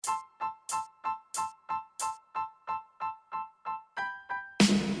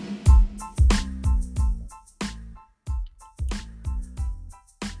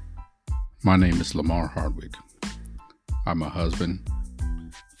My name is Lamar Hardwick. I'm a husband,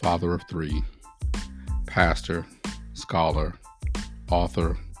 father of three, pastor, scholar,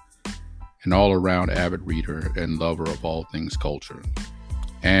 author, an all-around avid reader and lover of all things culture.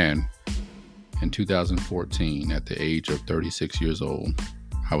 And in 2014, at the age of 36 years old,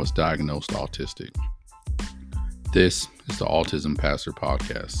 I was diagnosed autistic. This is the Autism Pastor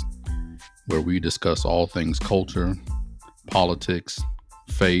Podcast, where we discuss all things culture, politics,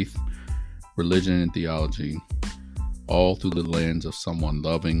 faith, religion, and theology, all through the lens of someone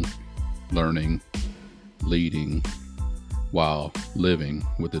loving, learning, leading, while living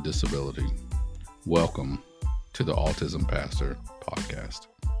with a disability. Welcome to the Autism Pastor Podcast.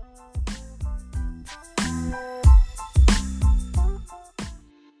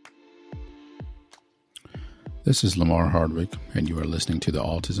 This is Lamar Hardwick, and you are listening to the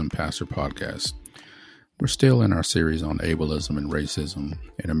Autism Pastor Podcast. We're still in our series on ableism and racism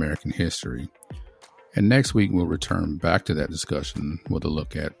in American history. And next week, we'll return back to that discussion with a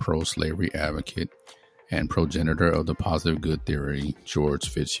look at pro-slavery advocate and progenitor of the positive good theory, George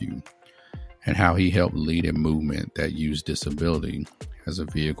Fitzhugh, and how he helped lead a movement that used disability as a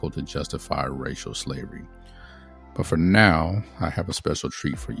vehicle to justify racial slavery. But for now, I have a special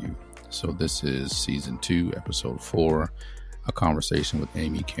treat for you. So this is Season 2, Episode 4, a conversation with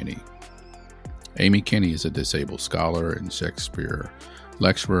Amy Kinney. Amy Kinney is a disabled scholar and Shakespeare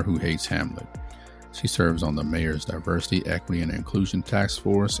lecturer who hates Hamlet. She serves on the Mayor's Diversity, Equity, and Inclusion Task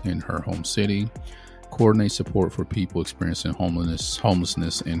Force in her home city, coordinates support for people experiencing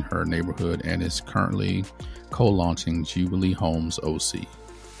homelessness in her neighborhood, and is currently co-launching Jubilee Homes OC,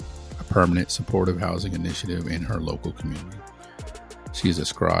 a permanent supportive housing initiative in her local community. She is a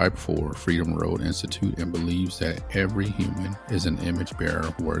scribe for Freedom Road Institute and believes that every human is an image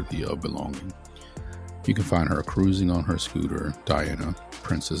bearer worthy of belonging. You can find her cruising on her scooter, Diana,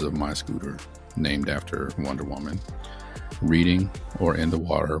 Princess of My Scooter, named after Wonder Woman, reading, or in the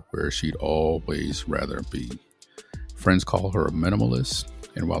water where she'd always rather be. Friends call her a minimalist,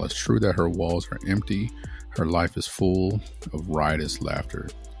 and while it's true that her walls are empty, her life is full of riotous laughter,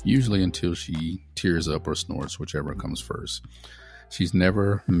 usually until she tears up or snorts, whichever comes first. She's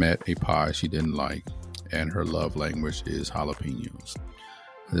never met a pie she didn't like, and her love language is jalapenos.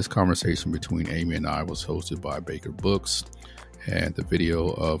 This conversation between Amy and I was hosted by Baker Books, and the video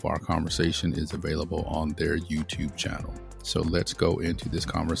of our conversation is available on their YouTube channel. So let's go into this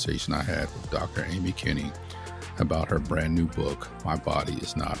conversation I had with Dr. Amy Kinney about her brand new book, My Body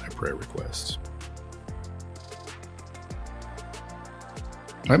Is Not a Prayer Request.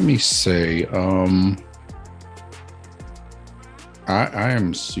 Let me say, I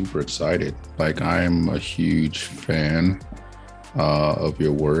am super excited. I am a huge fan of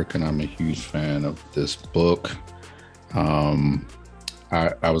your work, and I'm a huge fan of this book.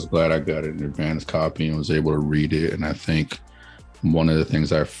 I was glad I got an advanced copy and was able to read it. And I think one of the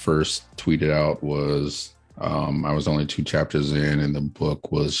things I first tweeted out was I was only 2 chapters in, and the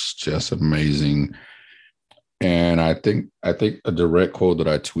book was just amazing. And I think a direct quote that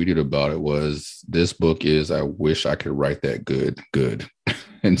I tweeted about it was, "This book is, I wish I could write that good."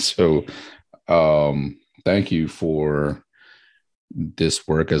 And so thank you for this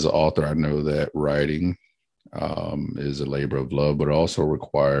work as an author. I know that writing is a labor of love, but it also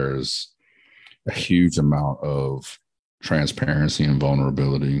requires a huge amount of transparency and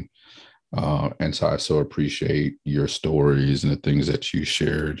vulnerability. And so I so appreciate your stories and the things that you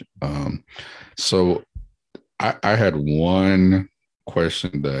shared. So I had one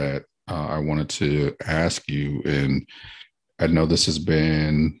question that I wanted to ask you, and I know this has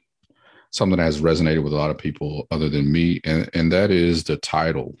been something that has resonated with a lot of people other than me, and that is the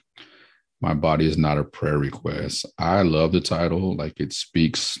title, My Body Is Not a Prayer Request. I love the title. It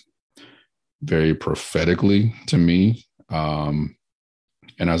speaks very prophetically to me. And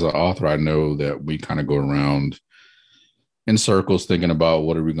as an author, I know that we kind of go around in circles thinking about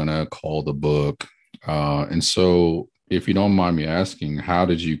what are we going to call the book. And so if you don't mind me asking, how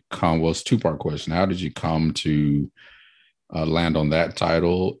did you come? Well, it's a 2-part question. How did you come to land on that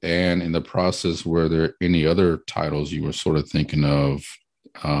title? And in the process, were there any other titles you were sort of thinking of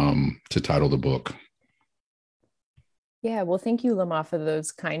to title the book? Yeah, well, thank you, Lamar, for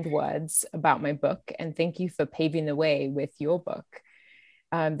those kind words about my book. And thank you for paving the way with your book.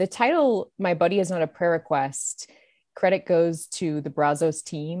 The title, My Body Is Not a Prayer Request, credit goes to the Brazos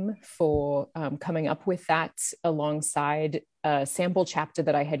team for coming up with that alongside a sample chapter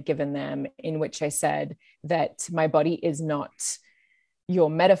that I had given them, in which I said that my body is not your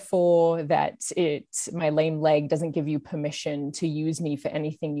metaphor, that my lame leg doesn't give you permission to use me for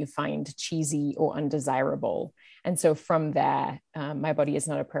anything you find cheesy or undesirable. And so from there, My Body Is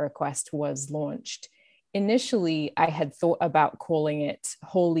Not a Prayer Request was launched. Initially, I had thought about calling it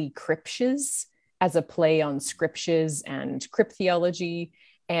Holy Cryptures as a play on scriptures and crypt theology.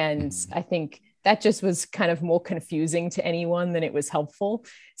 And I think that just was kind of more confusing to anyone than it was helpful.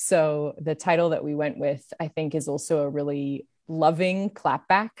 So the title that we went with, I think, is also a really loving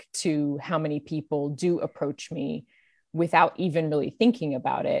clapback to how many people do approach me without even really thinking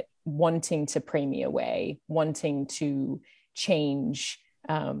about it, wanting to pray me away, wanting to change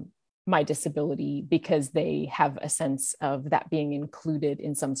my disability because they have a sense of that being included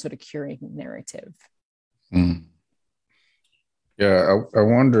in some sort of curing narrative. Mm. Yeah, I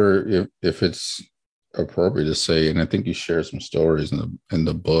wonder if it's appropriate to say, and I think you share some stories in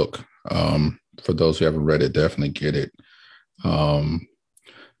the book. For those who haven't read it, definitely get it.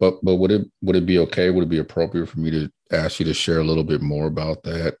 But would it be okay? Would it be appropriate for me to ask you to share a little bit more about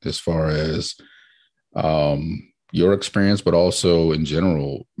that, as far as your experience, but also in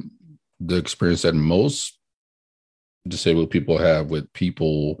general, the experience that most disabled people have with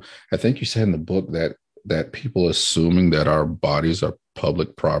people? I think you said in the book that people assuming that our bodies are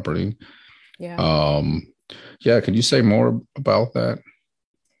public property. Yeah. Yeah. Can you say more about that?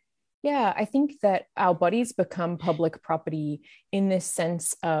 Yeah, I think that our bodies become public property in this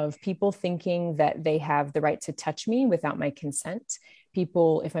sense of people thinking that they have the right to touch me without my consent.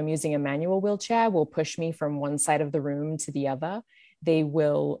 People, if I'm using a manual wheelchair, will push me from one side of the room to the other. They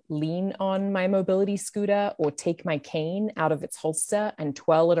will lean on my mobility scooter or take my cane out of its holster and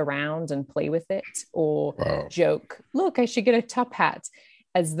twirl it around and play with it, or joke, look, I should get a top hat,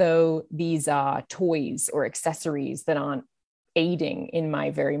 as though these are toys or accessories that aren't aiding in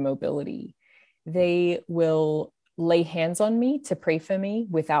my very mobility. They will lay hands on me to pray for me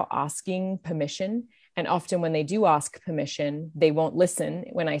without asking permission. And often when they do ask permission, they won't listen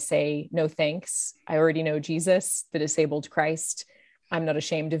when I say, no, thanks. I already know Jesus, the disabled Christ. I'm not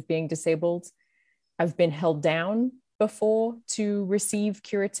ashamed of being disabled. I've been held down before to receive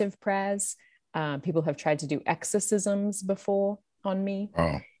curative prayers. People have tried to do exorcisms before on me.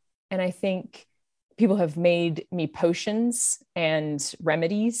 Oh. And I think people have made me potions and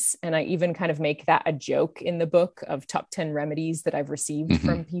remedies. And I even kind of make that a joke in the book of top 10 remedies that I've received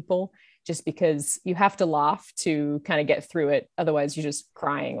from people, just because you have to laugh to kind of get through it. Otherwise, you're just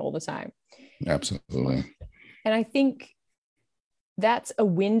crying all the time. Absolutely. And I think that's a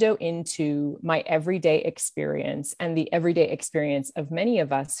window into my everyday experience and the everyday experience of many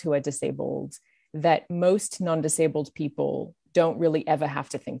of us who are disabled that most non-disabled people don't really ever have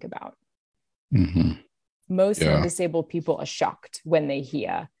to think about. Most non-disabled people are shocked when they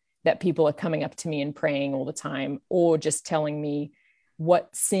hear that people are coming up to me and praying all the time, or just telling me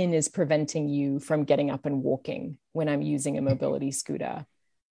what sin is preventing you from getting up and walking when I'm using a mobility scooter.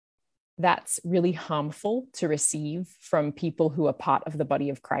 That's really harmful to receive from people who are part of the body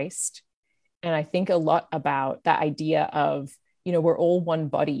of Christ. And I think a lot about that idea of, we're all one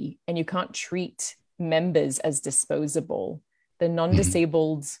body and you can't treat members as disposable. The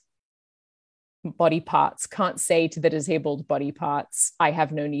non-disabled body parts can't say to the disabled body parts, I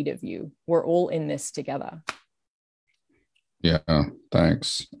have no need of you. We're all in this together. Yeah,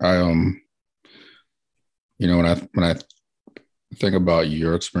 thanks. When I think about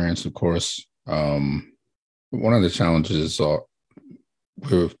your experience, of course, one of the challenges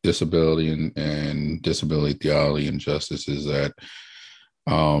with disability and disability theology and justice is that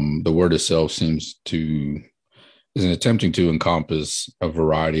the word itself is attempting to encompass a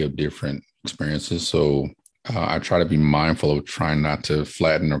variety of different experiences. So I try to be mindful of trying not to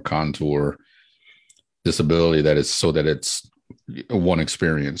flatten or contour disability that it's one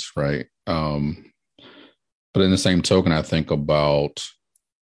experience, right? But in the same token, I think about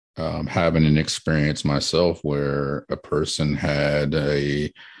having an experience myself where a person had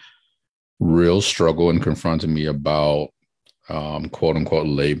a real struggle and confronted me about quote unquote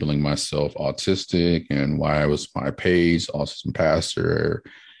labeling myself autistic and why I was my page, autism pastor.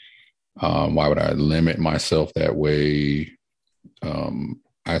 Why would I limit myself that way?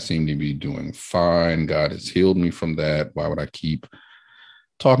 I seem to be doing fine. God has healed me from that. Why would I keep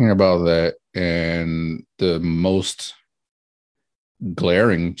talking about that? And the most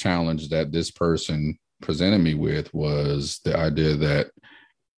glaring challenge that this person presented me with was the idea that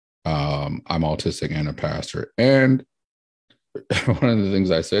I'm autistic and a pastor. And one of the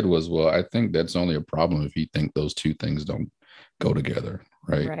things I said was, well, I think that's only a problem if you think those two things don't go together,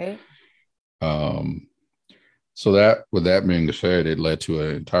 right? So that, with that being said, it led to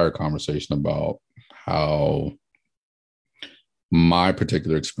an entire conversation about how my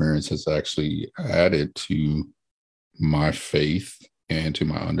particular experience has actually added to my faith and to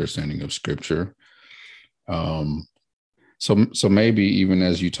my understanding of scripture. So maybe even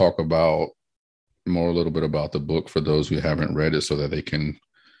as you talk about more a little bit about the book for those who haven't read it so that they can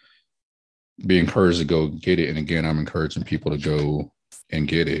be encouraged to go get it. And again, I'm encouraging people to go and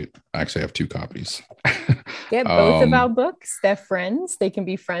get it. I actually have 2 copies. Get both of our books. They're friends. They can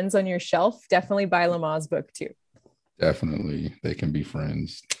be friends on your shelf. Definitely buy Lamar's book too. Definitely. They can be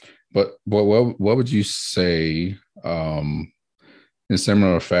friends. But what would you say in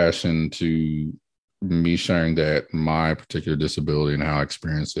similar fashion to me sharing that my particular disability and how I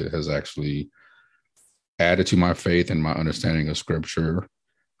experience it has actually added to my faith and my understanding of scripture?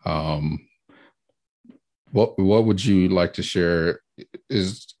 What would you like to share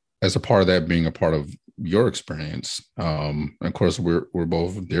is as a part of that being a part of your experience? Of course, we're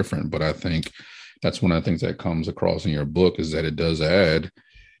both different, but I think that's one of the things that comes across in your book is that it does add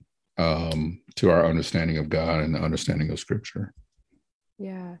to our understanding of God and the understanding of scripture.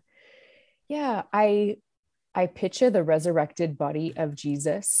 Yeah. I picture the resurrected body of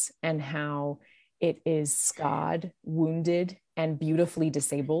Jesus and how it is scarred, wounded, and beautifully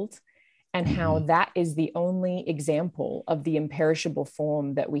disabled, and how that is the only example of the imperishable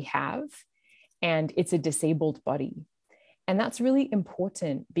form that we have. And it's a disabled body. And that's really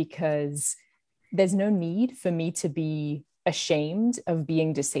important because there's no need for me to be ashamed of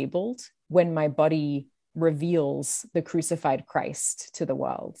being disabled when my body reveals the crucified Christ to the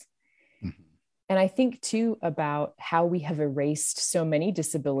world. Mm-hmm. And I think too about how we have erased so many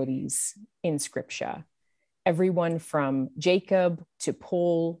disabilities in scripture. Everyone from Jacob to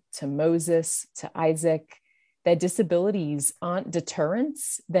Paul to Moses to Isaac, their disabilities aren't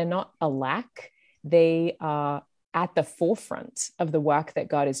deterrents. They're not a lack. They are at the forefront of the work that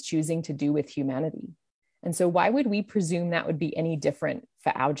God is choosing to do with humanity. And so why would we presume that would be any different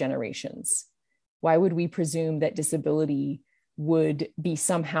for our generations? Why would we presume that disability would be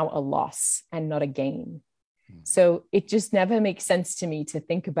somehow a loss and not a gain? So it just never makes sense to me to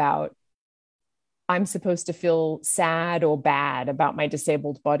think about I'm supposed to feel sad or bad about my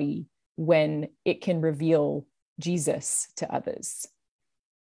disabled body when it can reveal Jesus to others.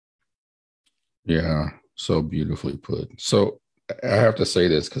 Yeah, so beautifully put. So I have to say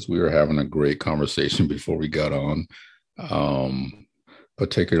this because we were having a great conversation before we got on,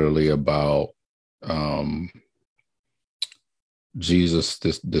 particularly about Jesus,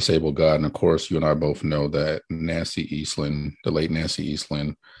 this disabled God. And of course, you and I both know that Nancy Eastland, the late Nancy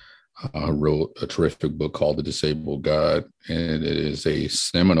Eastland, wrote a terrific book called The Disabled God. And it is a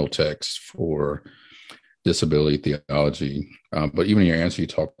seminal text for disability theology. But even in your answer, you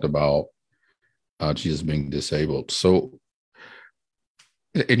talked about Jesus being disabled. So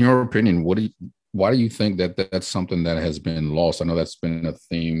in your opinion, why do you think that that's something that has been lost? I know that's been a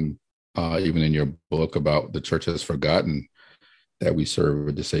theme even in your book about the church has forgotten that we serve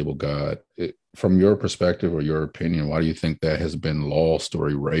a disabled God. From your perspective or your opinion, why do you think that has been lost or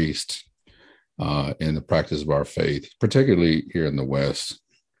erased in the practice of our faith, particularly here in the West?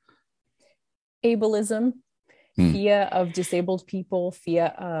 Ableism, fear of disabled people, fear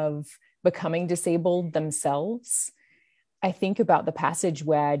of becoming disabled themselves. I think about the passage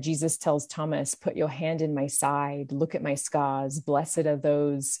where Jesus tells Thomas, "Put your hand in my side, look at my scars. Blessed are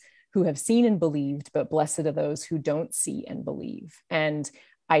those who have seen and believed, but blessed are those who don't see and believe." And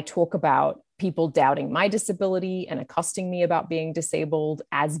I talk about people doubting my disability and accosting me about being disabled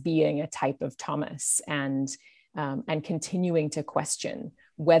as being a type of Thomas, and continuing to question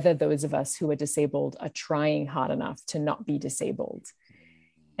whether those of us who are disabled are trying hard enough to not be disabled.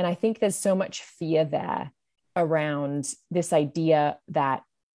 And I think there's so much fear there around this idea that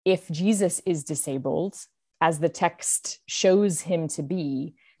if Jesus is disabled, as the text shows him to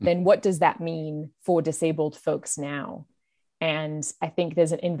be, then what does that mean for disabled folks now? And I think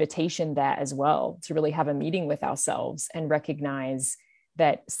there's an invitation there as well to really have a meeting with ourselves and recognize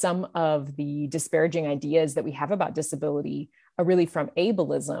that some of the disparaging ideas that we have about disability are really from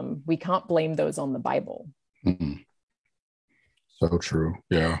ableism. We can't blame those on the Bible. Mm-hmm. So true.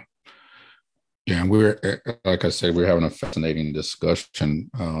 Yeah. Yeah. And we're, like I said, we're having a fascinating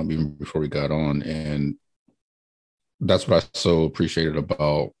discussion even before we got on. And that's what I so appreciated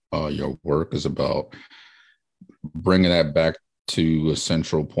about your work, is about bringing that back to a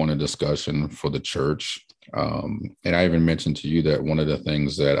central point of discussion for the church. And I even mentioned to you that one of the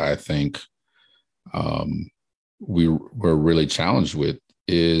things that I think we were really challenged with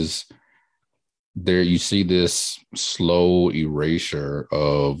is there you see this slow erasure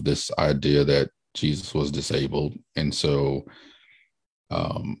of this idea that Jesus was disabled. And so,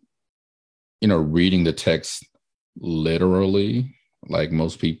 reading the text literally, like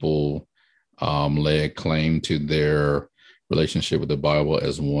most people lay a claim to their relationship with the Bible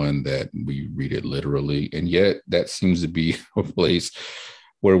as one that we read it literally. And yet that seems to be a place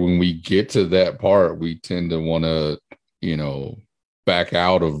where when we get to that part, we tend to want to, back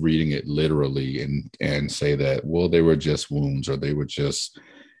out of reading it literally and say that, well, they were just wounds or they were just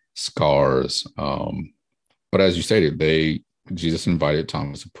scars. But as you stated, Jesus invited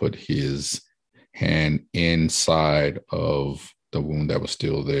Thomas to put his hand inside of the wound that was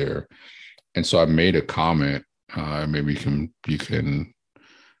still there. And so I made a comment, maybe you can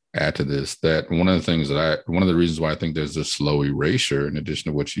add to this, that one of the reasons why I think there's this slow erasure, in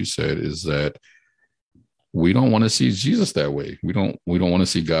addition to what you said, is that we don't want to see Jesus that way. We don't want to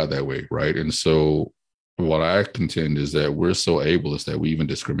see God that way, right? And so what I contend is that we're so ableist that we even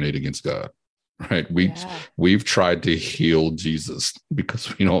discriminate against God, right? We've tried to heal Jesus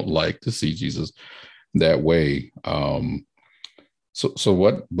because we don't like to see Jesus that way. So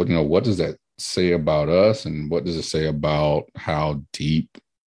what does that say about us, and what does it say about how deep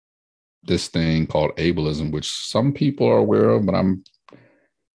this thing called ableism, which some people are aware of, but I'm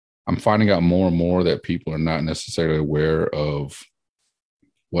finding out more and more that people are not necessarily aware of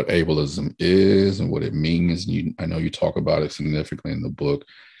what ableism is and what it means. I know you talk about it significantly in the book.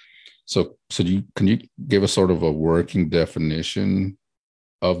 So can you give us sort of a working definition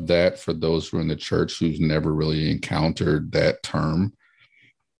of that for those who are in the church who's never really encountered that term?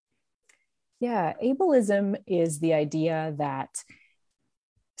 Yeah, ableism is the idea that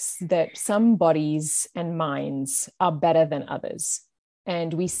some bodies and minds are better than others.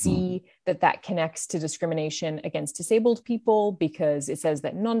 And we see that connects to discrimination against disabled people, because it says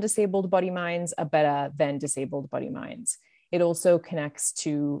that non-disabled body minds are better than disabled body minds. It also connects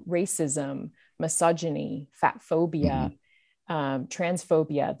to racism, misogyny, fat phobia,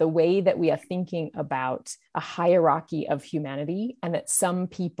 transphobia, the way that we are thinking about a hierarchy of humanity, and that some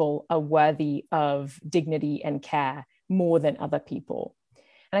people are worthy of dignity and care more than other people.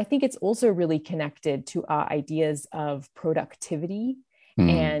 And I think it's also really connected to our ideas of productivity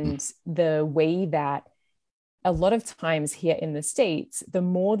and the way that a lot of times here in the States, the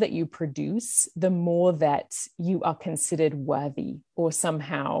more that you produce, the more that you are considered worthy or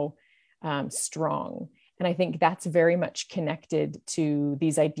somehow strong. And I think that's very much connected to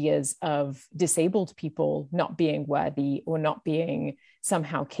these ideas of disabled people not being worthy or not being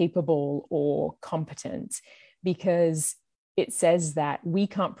somehow capable or competent, because it says that we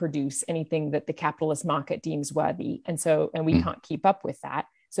can't produce anything that the capitalist market deems worthy. And we can't keep up with that.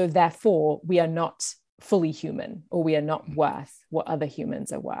 So therefore, we are not fully human, or we are not worth what other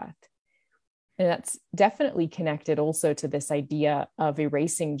humans are worth. And that's definitely connected also to this idea of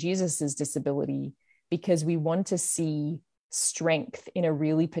erasing Jesus's disability, because we want to see strength in a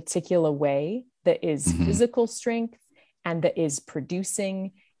really particular way that is physical strength and that is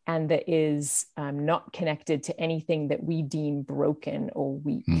producing and that is not connected to anything that we deem broken or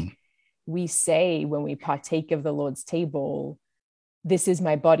weak. We say when we partake of the Lord's table, this is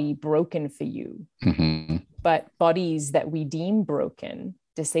my body broken for you. But bodies that we deem broken,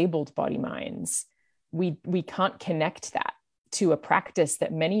 disabled body minds, we can't connect that to a practice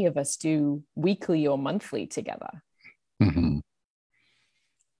that many of us do weekly or monthly together.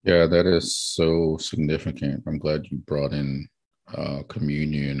 Yeah, that is so significant. I'm glad you brought in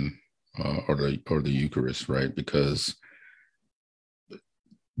communion or the Eucharist, right? Because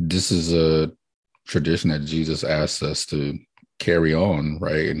this is a tradition that Jesus asked us to carry on,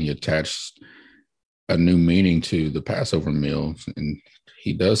 right? And he attached a new meaning to the Passover meal, and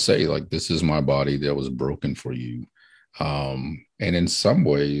he does say, like, this is my body that was broken for you. And in some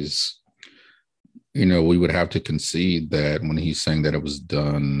ways, we would have to concede that when he's saying that it was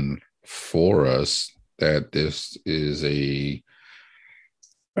done for us, that this is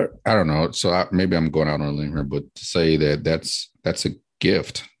I don't know. So maybe I'm going out on a limb here, but to say that that's a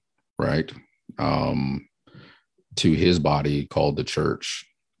gift, right? To his body called the church.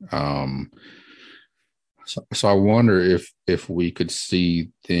 So I wonder if we could see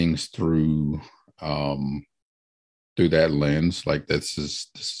things through that lens, like this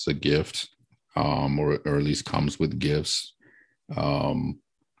is a gift, or at least comes with gifts.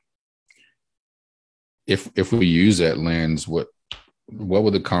 If we use that lens, what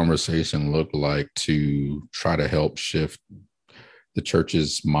would the conversation look like to try to help shift the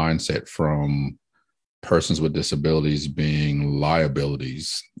church's mindset from persons with disabilities being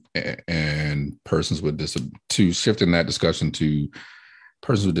liabilities and persons with to shifting that discussion to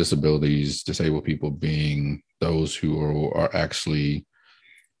persons with disabilities, disabled people being those who are actually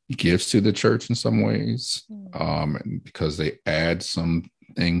gifts to the church in some ways, because they add some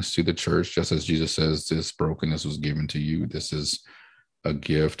things to the church, just as Jesus says, this brokenness was given to you. This is a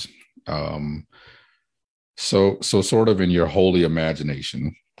gift. So sort of in your holy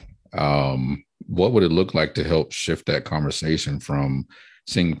imagination, what would it look like to help shift that conversation from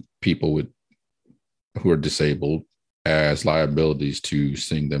seeing people who are disabled as liabilities to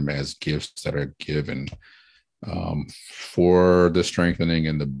seeing them as gifts that are given for the strengthening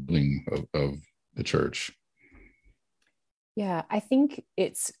and the building of the church? Yeah, I think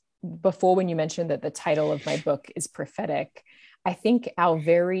it's before when you mentioned that the title of my book is prophetic, I think our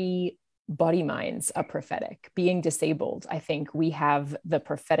very body minds are prophetic. Being disabled, I think we have the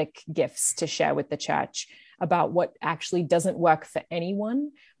prophetic gifts to share with the church about what actually doesn't work for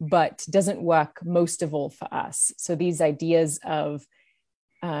anyone, but doesn't work most of all for us. So these ideas of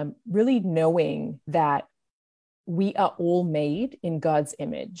really knowing that we are all made in God's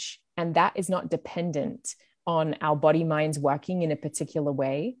image, and that is not dependent on our body minds working in a particular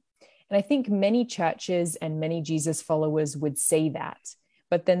way. And I think many churches and many Jesus followers would say that,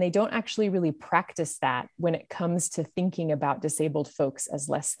 but then they don't actually really practice that when it comes to thinking about disabled folks as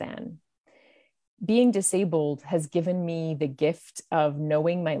less than. Being disabled has given me the gift of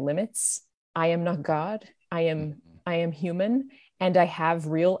knowing my limits. I am not God. I am human, and I have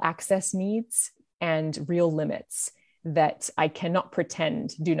real access needs and real limits that I cannot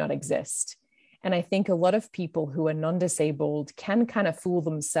pretend do not exist. And I think a lot of people who are non-disabled can kind of fool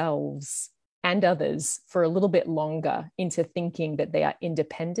themselves and others for a little bit longer into thinking that they are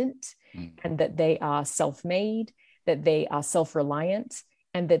independent and that they are self-made, that they are self-reliant,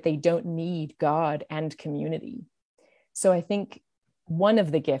 and that they don't need God and community. So I think one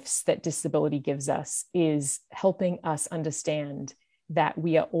of the gifts that disability gives us is helping us understand that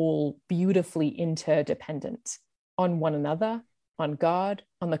we are all beautifully interdependent on one another, on God,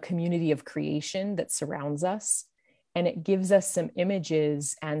 on the community of creation that surrounds us. And it gives us some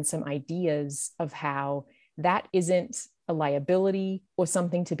images and some ideas of how that isn't a liability or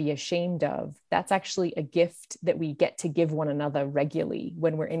something to be ashamed of. That's actually a gift that we get to give one another regularly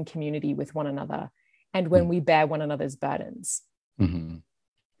when we're in community with one another and when we bear one another's burdens. Mm-hmm.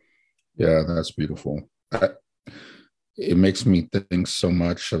 Yeah, that's beautiful. It makes me think so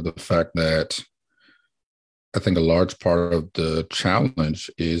much of the fact that I think a large part of the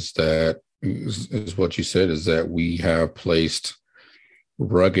challenge is what you said, is that we have placed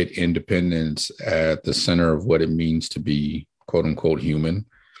rugged independence at the center of what it means to be quote unquote human.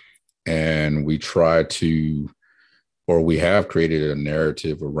 And we have created a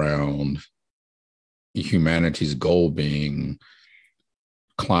narrative around humanity's goal being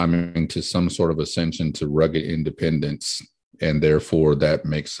climbing to some sort of ascension to rugged independence. And therefore that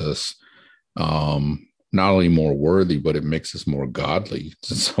makes us not only more worthy, but it makes us more godly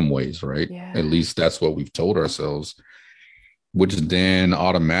in some ways, right? Yeah. At least that's what we've told ourselves, which then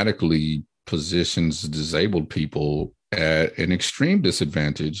automatically positions disabled people at an extreme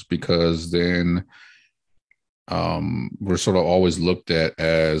disadvantage, because then we're sort of always looked at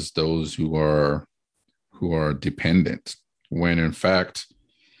as those who are dependent, when in fact,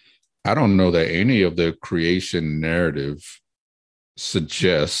 I don't know that any of the creation narrative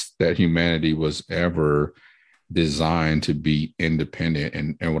suggests that humanity was ever designed to be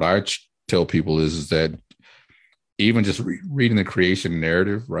independent. And what I tell people is that even just reading the creation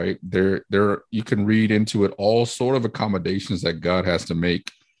narrative, right, there you can read into it all sort of accommodations that God has to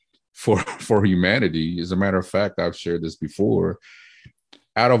make for humanity. As a matter of fact, I've shared this before.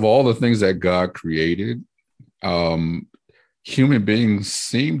 Out of all the things that God created, human beings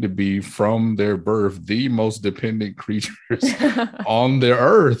seem to be from their birth the most dependent creatures on the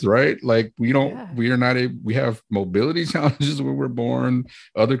earth, right? Like we have mobility challenges when we're born.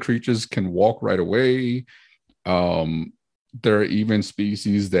 Other creatures can walk right away. There are even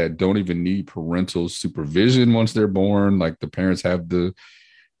species that don't even need parental supervision once they're born. Like the parents have the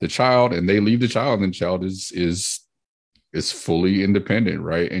child and they leave the child, and the child is fully independent,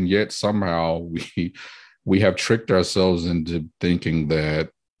 right? And yet somehow we have tricked ourselves into thinking that,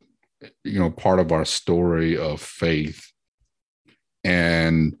 part of our story of faith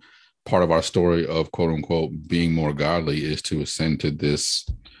and part of our story of quote unquote being more godly is to ascend to this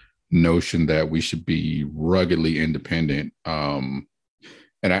notion that we should be ruggedly independent. And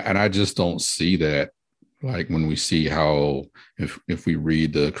I just don't see that. Like when we see how, if we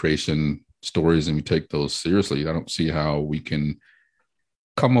read the creation stories and we take those seriously, I don't see how we can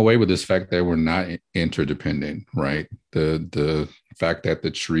come away with this fact that we're not interdependent, right? The fact that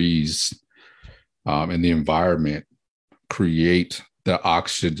the trees and the environment create the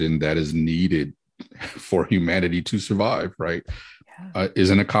oxygen that is needed for humanity to survive, right?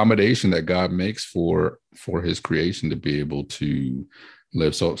 Is an accommodation that God makes for his creation to be able to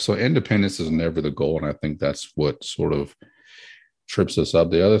live. So independence is never the goal, and I think that's what sort of trips us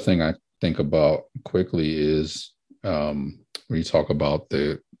up. The other thing I think about quickly is when you talk about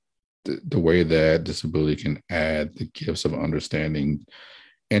the way that disability can add the gifts of understanding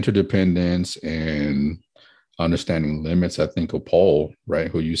interdependence and understanding limits. I think of Paul, right,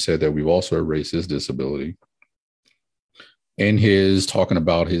 who you said that we've also erased his disability. In his talking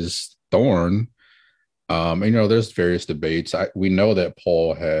about his thorn, there's various debates. We know that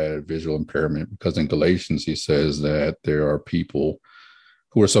Paul had visual impairment because in Galatians, he says that there are people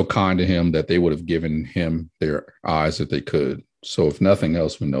who are so kind to him that they would have given him their eyes if they could. So if nothing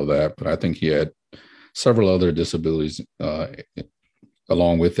else, we know that. But I think he had several other disabilities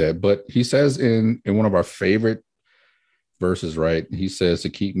along with that. But he says in one of our favorite verses, right, he says, to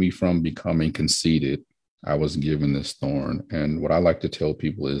keep me from becoming conceited, I was given this thorn. And what I like to tell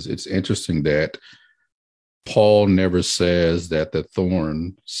people is it's interesting that Paul never says that the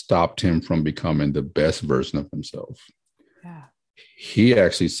thorn stopped him from becoming the best version of himself. Yeah. He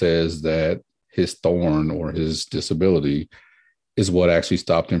actually says that his thorn or his disability is what actually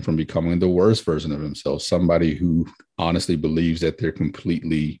stopped him from becoming the worst version of himself, somebody who honestly believes that they're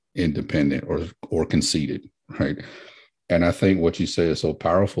completely independent or conceited, right? And I think what you say is so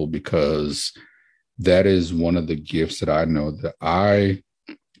powerful because that is one of the gifts that I know that I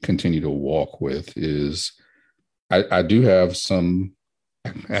continue to walk with is I do have some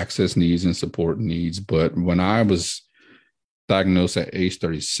access needs and support needs, but when I was diagnosed at age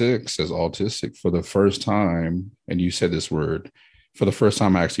 36 as autistic for the first time, and you said this word, for the first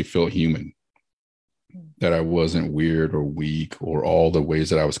time, I actually felt human, that I wasn't weird or weak or all the ways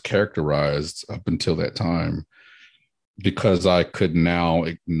that I was characterized up until that time, because I could now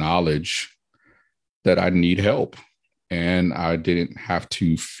acknowledge that I need help and I didn't have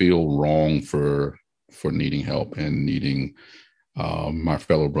to feel wrong for needing help and needing my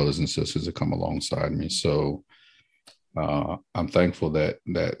fellow brothers and sisters to come alongside me. So I'm thankful that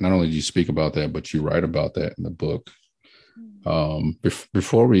not only do you speak about that, but you write about that in the book.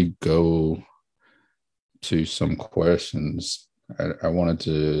 Before we go to some questions, I wanted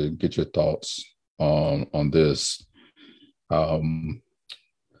to get your thoughts on this.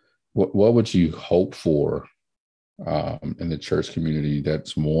 What would you hope for in the church community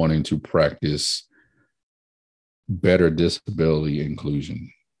that's wanting to practice better disability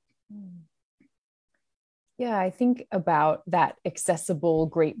inclusion? Yeah, I think about that accessible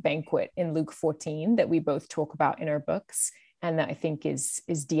great banquet in Luke 14 that we both talk about in our books, and that I think is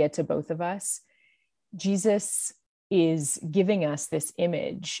dear to both of us. Jesus is giving us this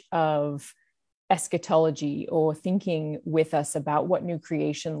image of eschatology, or thinking with us about what new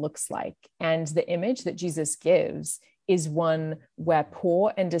creation looks like. And the image that Jesus gives is one where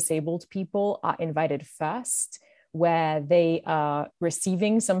poor and disabled people are invited first, where they are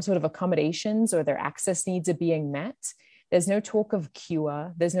receiving some sort of accommodations or their access needs are being met. There's no talk of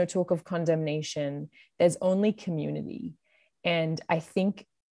cure. There's no talk of condemnation. There's only community. And I think,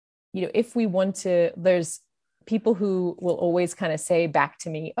 if we want to, there's people who will always kind of say back to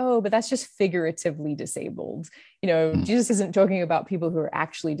me, oh, but that's just figuratively disabled. Jesus isn't talking about people who are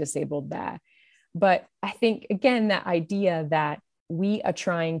actually disabled there. But I think, again, that idea that we are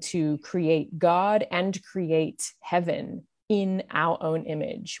trying to create God and create heaven in our own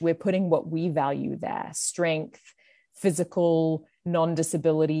image. We're putting what we value there: strength, physical,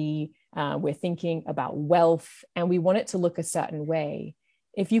 non-disability. We're thinking about wealth, and we want it to look a certain way.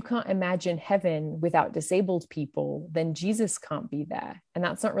 If you can't imagine heaven without disabled people, then Jesus can't be there. And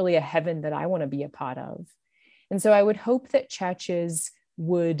that's not really a heaven that I want to be a part of. And so I would hope that churches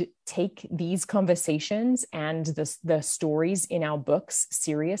would take these conversations and the stories in our books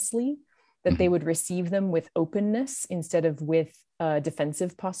seriously, that they would receive them with openness instead of with a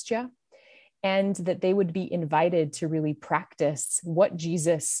defensive posture, and that they would be invited to really practice what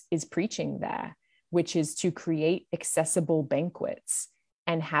Jesus is preaching there, which is to create accessible banquets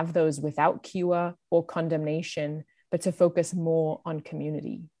and have those without cure or condemnation, but to focus more on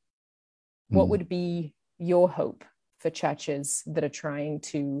community. What would be your hope for churches that are trying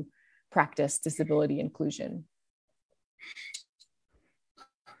to practice disability inclusion?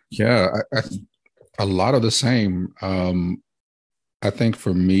 Yeah, a lot of the same. I think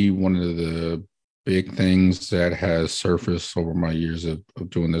for me, one of the big things that has surfaced over my years of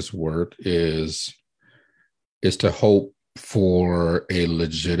doing this work is to hope for a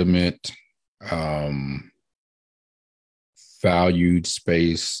legitimate, valued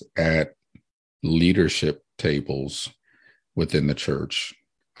space at leadership tables within the church.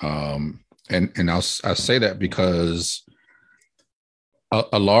 And I say that because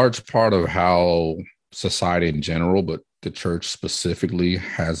a large part of how society in general, but the church specifically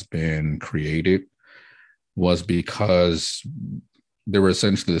has been created was because there were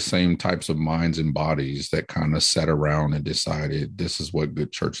essentially the same types of minds and bodies that kind of sat around and decided this is what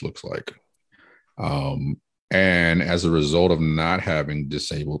good church looks like. And as a result of not having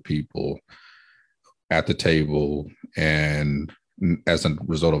disabled people at the table, and as a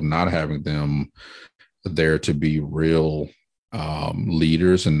result of not having them there to be real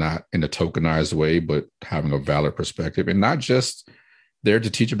leaders, and not in a tokenized way, but having a valid perspective, and not just there to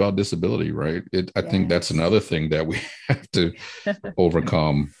teach about disability, right? I think that's another thing that we have to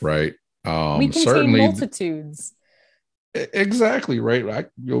overcome, right? We contain certainly multitudes. Exactly, right.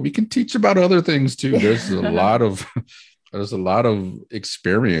 We can teach about other things too. There's a lot of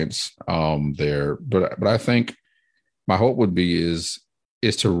experience there, but I think my hope would be is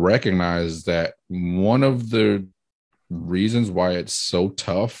to recognize that one of the reasons why it's so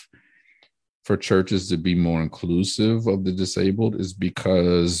tough for churches to be more inclusive of the disabled is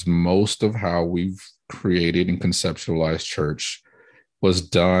because most of how we've created and conceptualized church was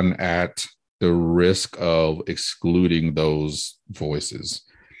done at the risk of excluding those voices.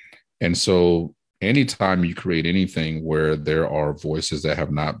 And so anytime you create anything where there are voices that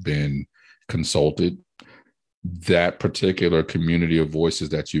have not been consulted, that particular community of voices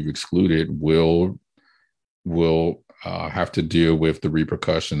that you've excluded will have to deal with the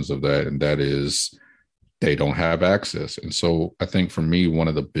repercussions of that. And that is they don't have access. And so I think for me, one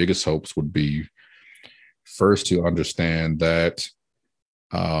of the biggest hopes would be first to understand that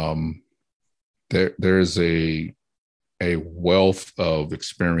there's a wealth of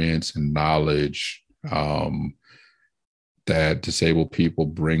experience and knowledge that disabled people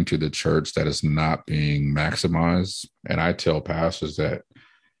bring to the church that is not being maximized. And I tell pastors that,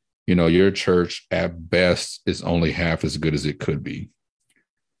 your church at best is only half as good as it could be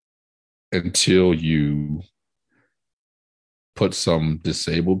until you put some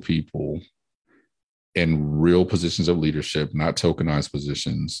disabled people in real positions of leadership, not tokenized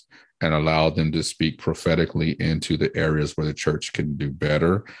positions, and allow them to speak prophetically into the areas where the church can do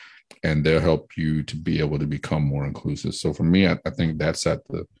better, and they'll help you to be able to become more inclusive. So for me, I think that's at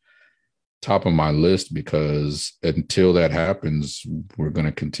the top of my list, because until that happens, we're going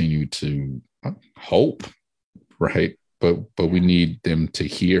to continue to hope, right? But we need them to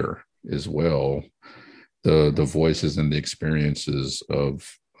hear as well the voices and the experiences of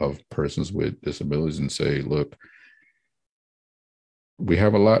persons with disabilities, and say, look, we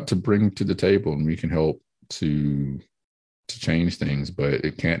have a lot to bring to the table, and we can help to change things, but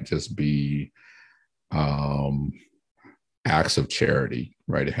it can't just be acts of charity,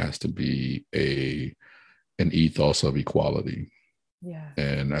 right? It has to be an ethos of equality. Yeah.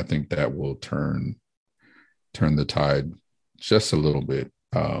 And I think that will turn the tide just a little bit.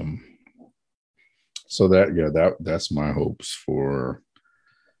 So that's my hopes for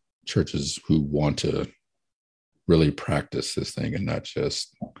churches who want to really practice this thing and not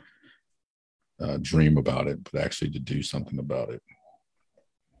just dream about it, but actually to do something about it.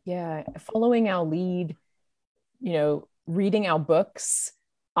 Yeah. Following our lead, reading our books,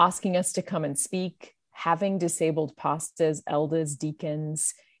 asking us to come and speak, having disabled pastors, elders,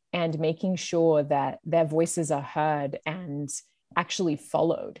 deacons, and making sure that their voices are heard and actually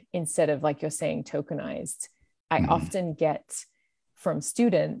followed instead of, like you're saying, tokenized. I often get from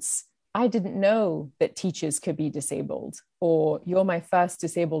students, I didn't know that teachers could be disabled, or you're my first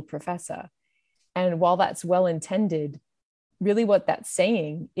disabled professor. And while that's well intended, really what that's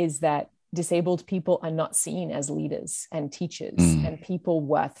saying is that disabled people are not seen as leaders and teachers and people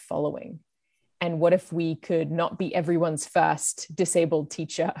worth following. And what if we could not be everyone's first disabled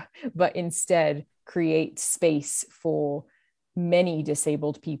teacher, but instead create space for many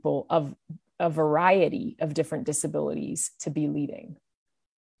disabled people of a variety of different disabilities to be leading?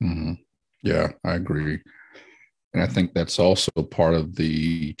 Mm-hmm. Yeah, I agree. And I think that's also part of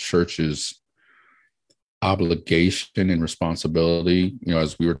the church's obligation and responsibility.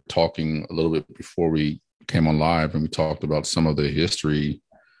 As we were talking a little bit before we came on live, and we talked about some of the history,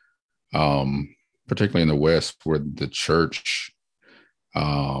 particularly in the West, where the church,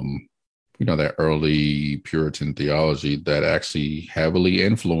 that early Puritan theology that actually heavily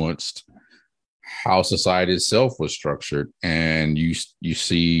influenced how society itself was structured. And you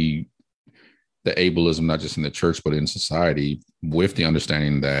see the ableism, not just in the church, but in society, with the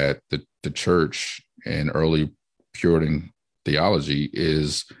understanding that the church and early Puritan theology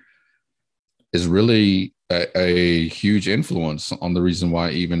is really a huge influence on the reason why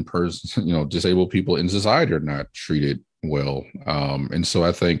even disabled people in society are not treated well. And so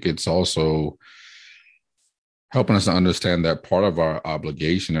I think it's also helping us to understand that part of our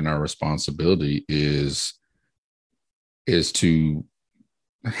obligation and our responsibility is is to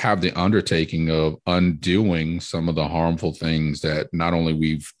have the undertaking of undoing some of the harmful things that not only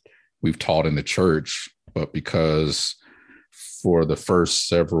we've taught in the church, but because for the first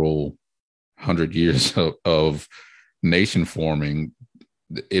several hundred years of nation forming,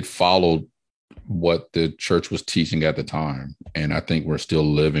 it followed what the church was teaching at the time. And I think we're still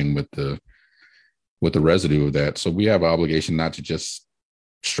living with the residue of that. So we have an obligation not to just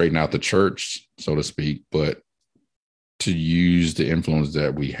straighten out the church, so to speak, but to use the influence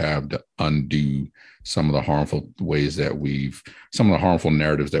that we have to undo some of the harmful ways that some of the harmful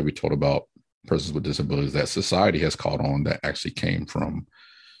narratives that we told about persons with disabilities that society has caught on that actually came from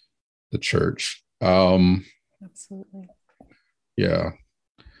the church. Absolutely. Yeah.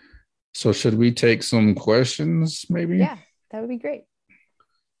 So should we take some questions maybe? Yeah, that would be great.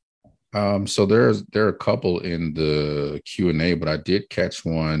 So there are a couple in the Q&A, but I did catch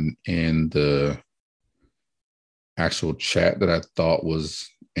one in the actual chat that I thought was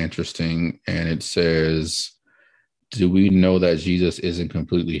interesting. And it says, do we know that Jesus isn't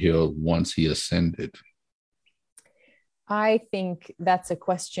completely healed once he ascended? I think that's a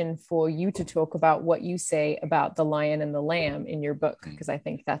question for you to talk about what you say about the lion and the lamb in your book, because I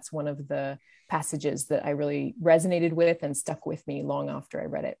think that's one of the passages that I really resonated with and stuck with me long after I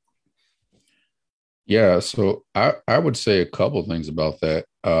read it. Yeah, so I would say a couple things about that.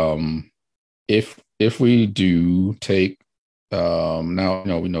 If we do take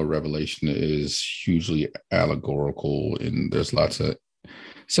now, we know Revelation is hugely allegorical and there's lots of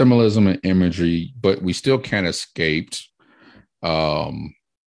symbolism and imagery, but we still can't escape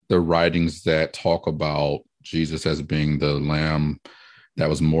the writings that talk about Jesus as being the lamb that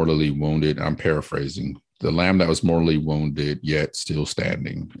was mortally wounded. I'm paraphrasing, the lamb that was mortally wounded yet still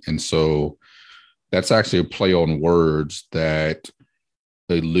standing. And so that's actually a play on words that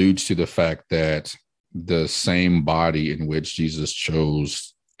alludes to the fact that the same body in which Jesus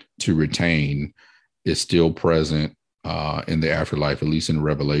chose to retain is still present in the afterlife, at least in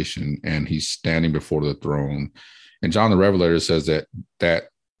Revelation, and he's standing before the throne. And John the Revelator says that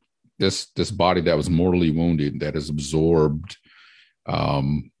this body that was mortally wounded, that has absorbed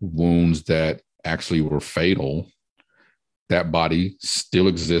wounds that actually were fatal, that body still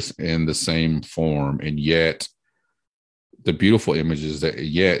exists in the same form. And yet the beautiful image is that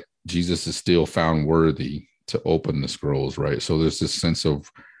yet Jesus is still found worthy to open the scrolls, right? So there's this sense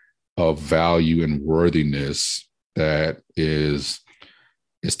of value and worthiness that is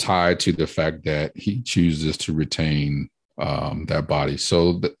tied to the fact that he chooses to retain that body.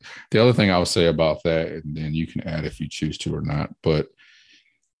 So the other thing I would say about that, and then you can add if you choose to or not, but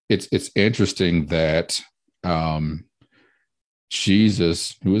it's interesting that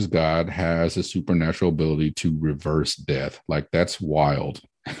Jesus, who is God, has a supernatural ability to reverse death. Like, that's wild.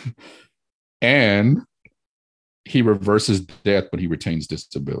 And he reverses death, but he retains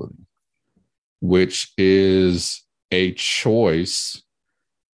disability, which is a choice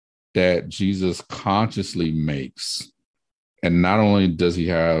that Jesus consciously makes. And not only does he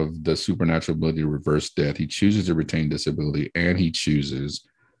have the supernatural ability to reverse death, he chooses to retain disability, and he chooses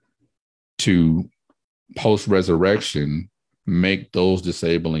to, post-resurrection, make those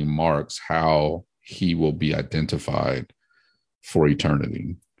disabling marks how he will be identified for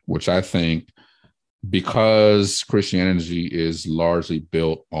eternity, which I think, because Christianity is largely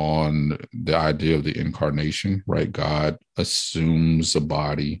built on the idea of the incarnation, right? God assumes a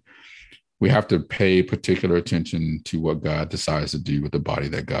body. We have to pay particular attention to what God decides to do with the body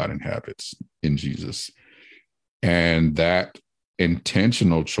that God inhabits in Jesus. And that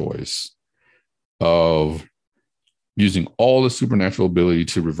intentional choice of using all the supernatural ability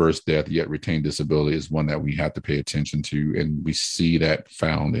to reverse death, yet retain disability, is one that we have to pay attention to. And we see that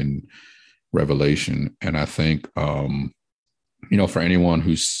found in Revelation. And I think, for anyone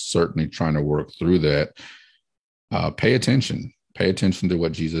who's certainly trying to work through that, pay attention to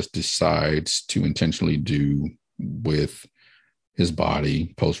what Jesus decides to intentionally do with his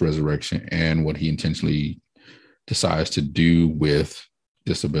body post-resurrection, and what he intentionally decides to do with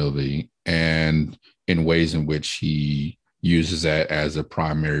disability, and in ways in which he uses that as a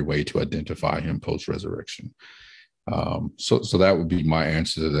primary way to identify him post-resurrection. So that would be my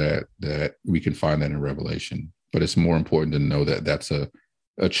answer to that we can find that in Revelation. But it's more important to know that that's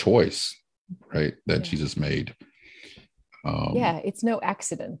a choice, right, that Jesus made. It's no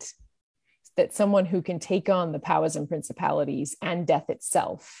accident that someone who can take on the powers and principalities and death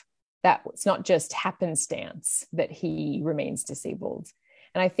itself, that it's not just happenstance that he remains disabled.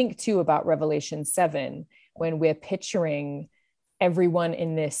 And I think too about Revelation 7, when we're picturing everyone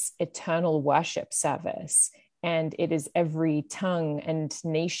in this eternal worship service, and it is every tongue and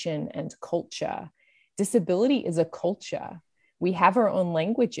nation and culture. disability is a culture. We have our own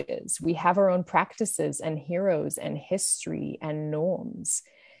languages, we have our own practices and heroes and history and norms.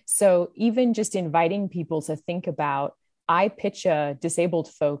 So even just inviting people to think about, I picture disabled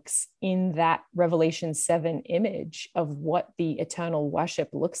folks in that Revelation 7 image of what the eternal worship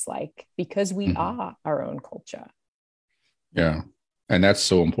looks like, because we are our own culture. Yeah. And that's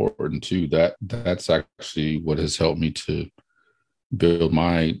so important too. That's actually what has helped me to build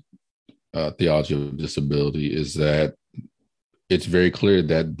my theology of disability, is that it's very clear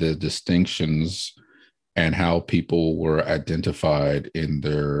that the distinctions and how people were identified in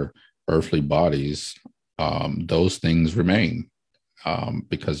their earthly bodies, those things remain,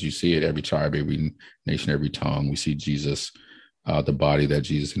 because you see it every tribe, every nation, every tongue. We see Jesus, the body that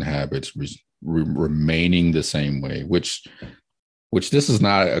Jesus inhabits, remaining the same way, which this is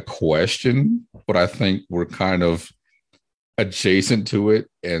not a question, but I think we're kind of adjacent to it.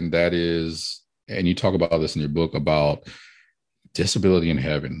 And that is, and you talk about this in your book, about disability in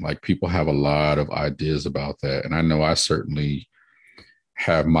heaven. Like, people have a lot of ideas about that. And I know I certainly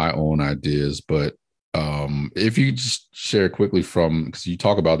have my own ideas, but if you just share quickly because you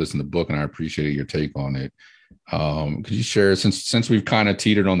talk about this in the book and I appreciate your take on it. Could you share, since we've kind of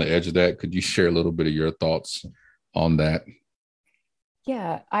teetered on the edge of that, could you share a little bit of your thoughts on that?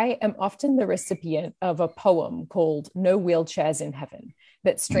 Yeah, I am often the recipient of a poem called No Wheelchairs in Heaven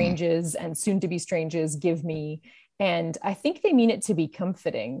that strangers and soon to be strangers give me. And I think they mean it to be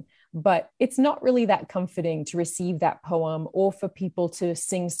comforting, but it's not really that comforting to receive that poem or for people to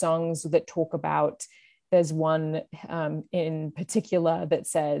sing songs that talk about. There's one in particular that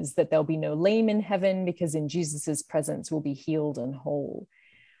says that there'll be no lame in heaven because in Jesus's presence we'll be healed and whole.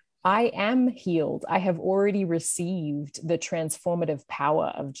 I am healed. I have already received the transformative power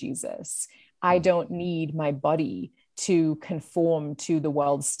of Jesus. I don't need my body to conform to the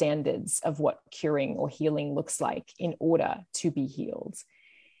world's standards of what curing or healing looks like in order to be healed.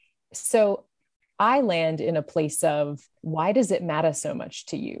 So I land in a place of, why does it matter so much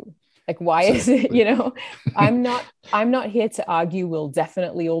to you? Like, why is it, I'm not here to argue we'll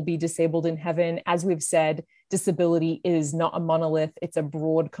definitely all be disabled in heaven. As we've said, disability is not a monolith. It's a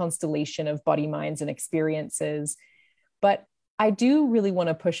broad constellation of body, minds, and experiences. But I do really want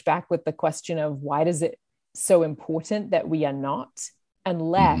to push back with the question of, why does it so important that we are not,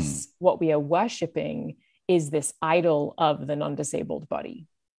 unless what we are worshiping is this idol of the non-disabled body?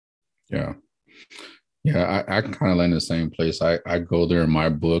 Yeah. Yeah, I kind of land in the same place. I go there in my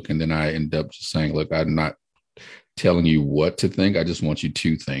book, and then I end up just saying, look, I'm not telling you what to think. I just want you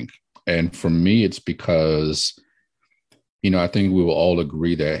to think. And for me, it's because, I think we will all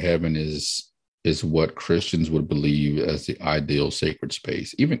agree that heaven is what Christians would believe as the ideal sacred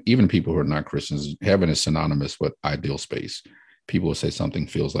space. Even people who are not Christians, heaven is synonymous with ideal space. People will say something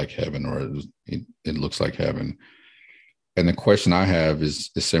feels like heaven, or it looks like heaven. And the question I have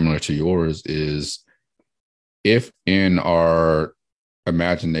is similar to yours, is, if in our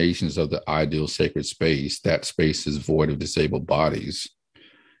imaginations of the ideal sacred space, that space is void of disabled bodies,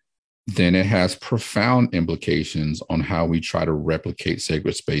 then it has profound implications on how we try to replicate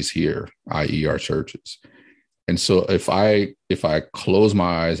sacred space here, i.e. our churches. And so if I close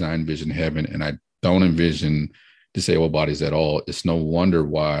my eyes and I envision heaven and I don't envision disabled bodies at all, it's no wonder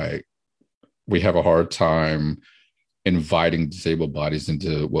why we have a hard time inviting disabled bodies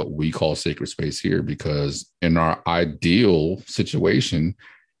into what we call sacred space here, because in our ideal situation,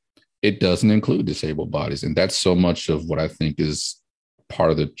 it doesn't include disabled bodies. And that's so much of what I think is part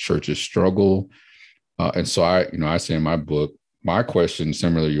of the church's struggle. And so I say in my book, my question,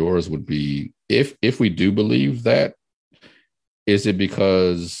 similar to yours, would be, if we do believe that, is it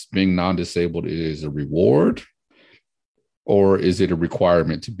because being non-disabled is a reward, or is it a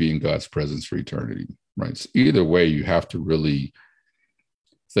requirement to be in God's presence for eternity? Right. So either way, you have to really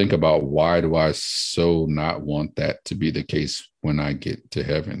think about, why do I so not want that to be the case when I get to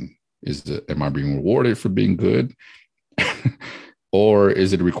heaven? Am I being rewarded for being good? Or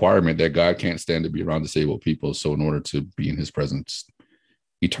is it a requirement that God can't stand to be around disabled people? So in order to be in his presence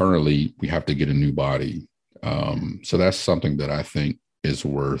eternally, we have to get a new body. So that's something that I think is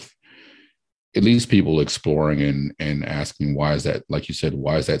worth at least people exploring and asking, why is that, like you said,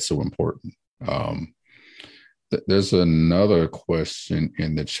 why is that so important? There's another question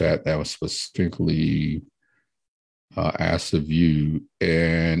in the chat that was specifically asked of you,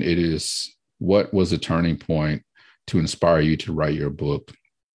 and it is, what was the turning point to inspire you to write your book,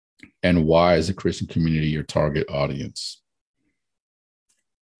 and why is the Christian community your target audience?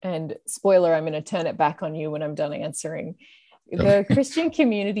 And spoiler, I'm going to turn it back on you when I'm done answering. The Christian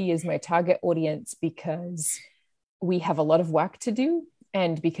community is my target audience because we have a lot of work to do.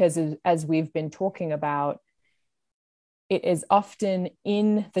 And because as we've been talking about, it is often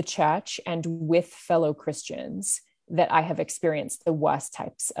in the church and with fellow Christians that I have experienced the worst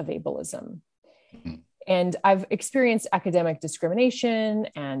types of ableism. Mm-hmm. And I've experienced academic discrimination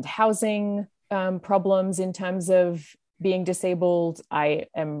and housing problems in terms of being disabled. I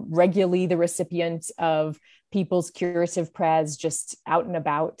am regularly the recipient of people's curative prayers just out and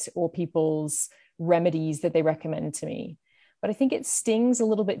about, or people's remedies that they recommend to me. But I think it stings a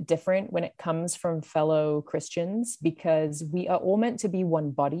little bit different when it comes from fellow Christians, because we are all meant to be one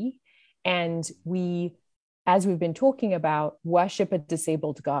body. And we, as we've been talking about, worship a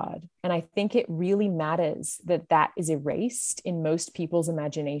disabled God. And I think it really matters that that is erased in most people's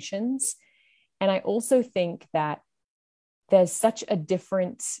imaginations. And I also think that there's such a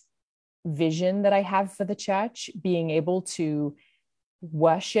different vision that I have for the church, being able to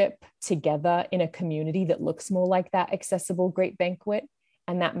worship together in a community that looks more like that accessible great banquet.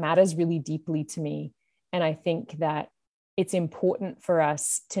 And that matters really deeply to me. And I think that it's important for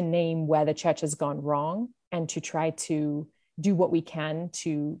us to name where the church has gone wrong and to try to do what we can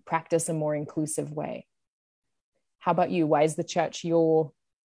to practice a more inclusive way. How about you? Why is the church your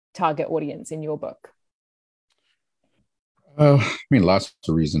target audience in your book? I mean, lots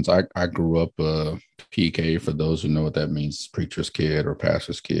of reasons. I grew up PK, for those who know what that means, preacher's kid or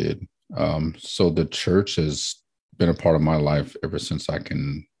pastor's kid. So the church has been a part of my life ever since I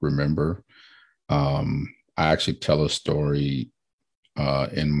can remember. I actually tell a story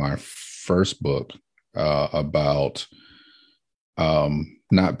in my first book about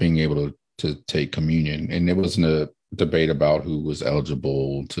not being able to take communion. And it wasn't a debate about who was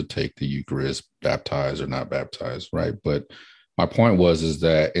eligible to take the Eucharist, baptized or not baptized, right? But my point is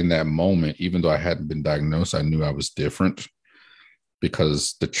that in that moment, even though I hadn't been diagnosed, I knew I was different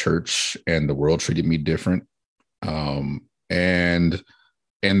because the church and the world treated me different. And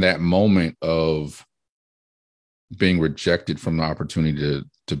in that moment of being rejected from the opportunity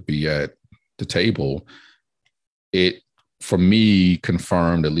to be at the table, it, for me,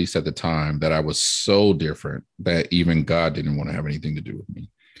 confirmed, at least at the time, that I was so different that even God didn't want to have anything to do with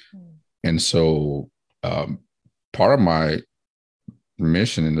me. And so part of my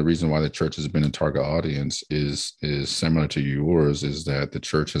mission, and the reason why the church has been a target audience is similar to yours, is that the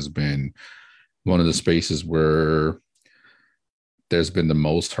church has been one of the spaces where there's been the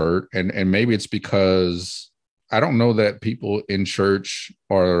most hurt. And maybe it's because I don't know that people in church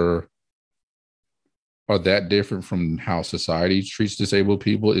are that different from how society treats disabled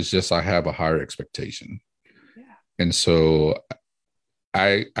people. It's just I have a higher expectation. Yeah. And so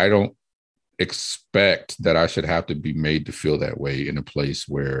I don't expect that I should have to be made to feel that way in a place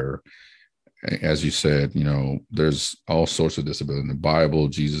where, as you said, there's all sorts of disability in the Bible.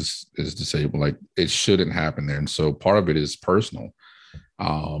 Jesus is disabled. Like, it shouldn't happen there. And so part of it is personal.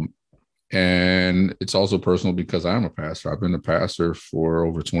 And it's also personal because I'm a pastor. I've been a pastor for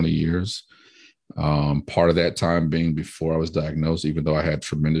over 20 years. Part of that time being before I was diagnosed, even though I had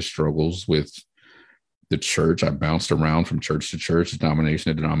tremendous struggles with the church. I bounced around from church to church,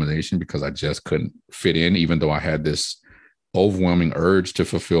 denomination to denomination, because I just couldn't fit in, even though I had this overwhelming urge to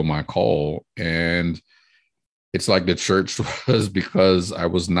fulfill my call. And it's like the church was, because I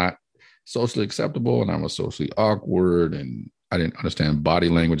was not socially acceptable and I was socially awkward and I didn't understand body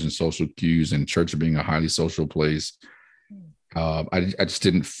language and social cues, and church being a highly social place. I just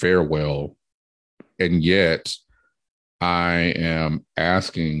didn't fare well. And yet I am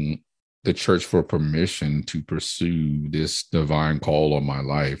asking the church for permission to pursue this divine call on my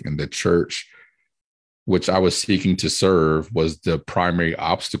life. And the church, which I was seeking to serve, was the primary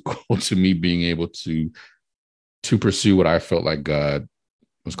obstacle to me being able to pursue what I felt like God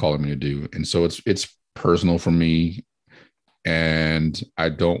was calling me to do. And so it's personal for me. And I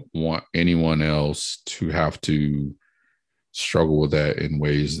don't want anyone else to have to struggle with that in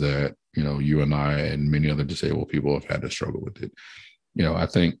ways that, you and I and many other disabled people have had to struggle with it. I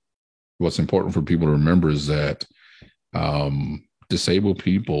think what's important for people to remember is that disabled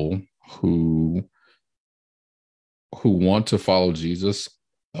people who want to follow Jesus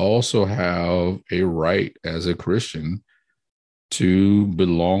also have a right as a Christian to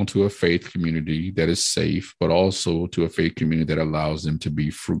belong to a faith community that is safe, but also to a faith community that allows them to be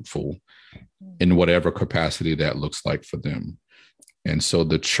fruitful in whatever capacity that looks like for them. And so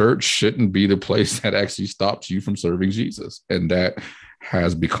the church shouldn't be the place that actually stops you from serving Jesus. And that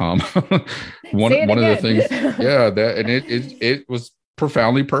has become one of the things. Yeah, it was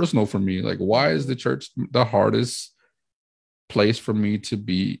profoundly personal for me. Like, why is the church the hardest place for me to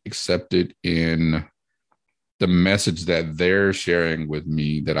be accepted in the message that they're sharing with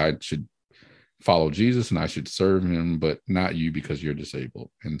me that I should follow Jesus and I should serve him, but not you because you're disabled.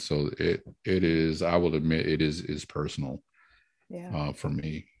 And so it is, I will admit, it is personal for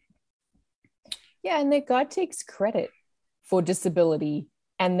me. Yeah, and that God takes credit for disability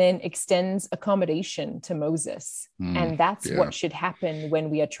and then extends accommodation to Moses. And that's what should happen when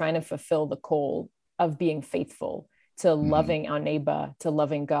we are trying to fulfill the call of being faithful to loving our neighbor, to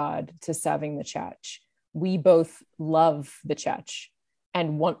loving God, to serving the church. We both love the church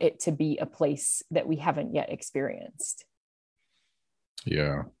and want it to be a place that we haven't yet experienced.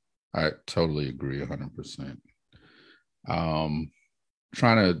 Yeah, I totally agree 100%.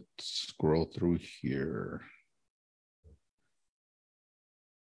 Trying to scroll through here.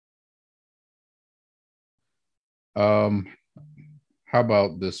 How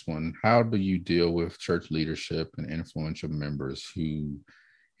about this one? How do you deal with church leadership and influential members who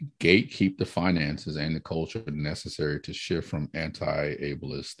gatekeep the finances and the culture necessary to shift from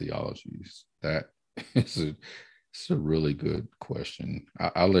anti-ableist theologies? That is a really good question.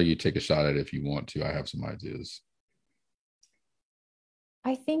 I'll let you take a shot at it if you want to. I have some ideas.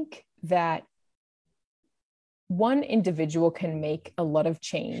 I think that one individual can make a lot of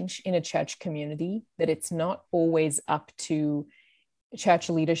change in a church community, that it's not always up to church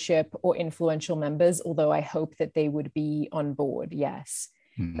leadership or influential members, although I hope that they would be on board, yes.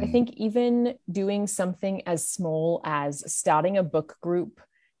 I think even doing something as small as starting a book group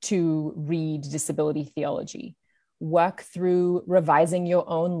to read disability theology, work through revising your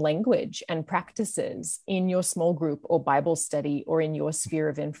own language and practices in your small group or Bible study or in your sphere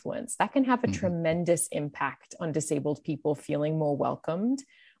of influence. That can have a tremendous impact on disabled people feeling more welcomed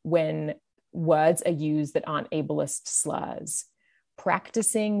when words are used that aren't ableist slurs.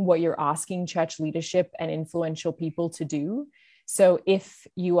 Practicing what you're asking church leadership and influential people to do. So if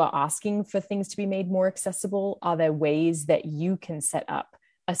you are asking for things to be made more accessible, are there ways that you can set up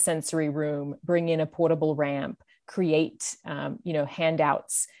a sensory room, bring in a portable ramp, create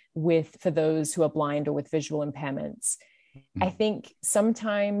handouts for those who are blind or with visual impairments? I think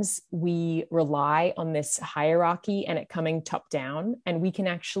sometimes we rely on this hierarchy and it coming top down, and we can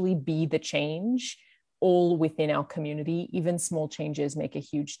actually be the change all within our community. Even small changes make a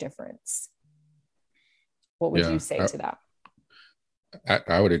huge difference. What would you say to that?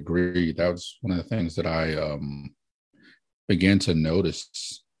 I would agree. That was one of the things that I began to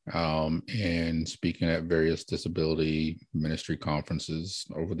notice and speaking at various disability ministry conferences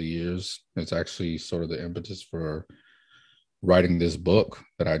over the years. It's actually sort of the impetus for writing this book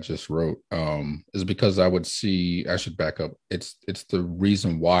that I just wrote, is because I would see, I should back up. It's the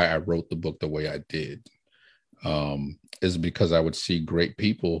reason why I wrote the book the way I did, is because I would see great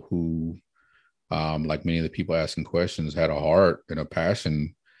people who, like many of the people asking questions, had a heart and a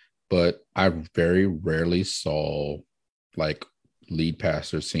passion, but I very rarely saw like lead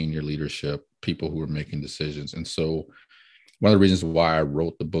pastors, senior leadership, people who were making decisions. And so one of the reasons why I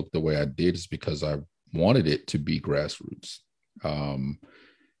wrote the book the way I did is because I wanted it to be grassroots. A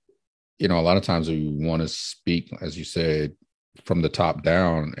lot of times we want to speak, as you said, from the top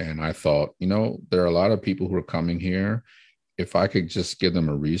down. And I thought, there are a lot of people who are coming here. If I could just give them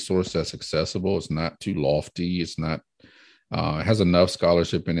a resource that's accessible, it's not too lofty, it's not, it has enough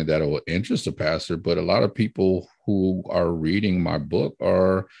scholarship in it that it will interest a pastor. But a lot of people who are reading my book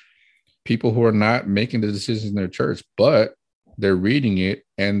are people who are not making the decisions in their church, but they're reading it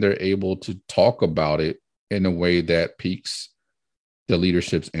and they're able to talk about it in a way that piques the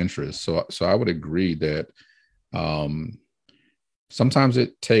leadership's interest. So I would agree that sometimes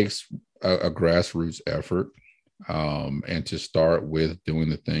it takes a grassroots effort, and to start with doing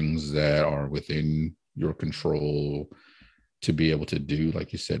the things that are within your control to be able to do,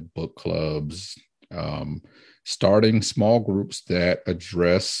 like you said, book clubs, starting small groups that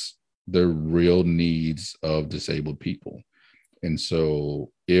address the real needs of disabled people. And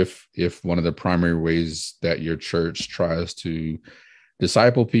so if one of the primary ways that your church tries to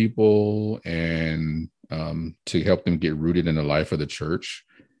disciple people and to help them get rooted in the life of the church,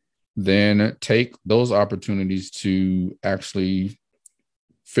 then take those opportunities to actually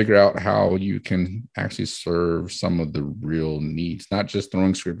figure out how you can actually serve some of the real needs, not just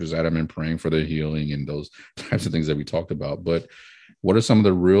throwing scriptures at them and praying for their healing and those types of things that we talked about, but what are some of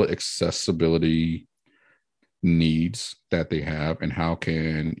the real accessibility needs that they have, and how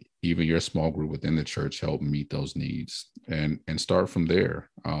can even your small group within the church help meet those needs, and start from there.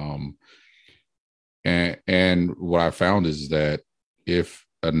 And what I found is that if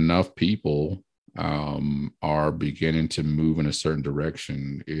enough people are beginning to move in a certain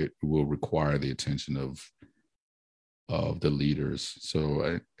direction, it will require the attention of the leaders.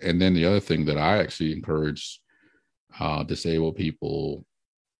 So, and then the other thing that I actually encourage disabled people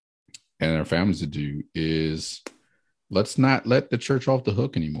and their families to do is let's not let the church off the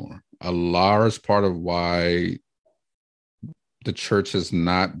hook anymore. A large part of why the church has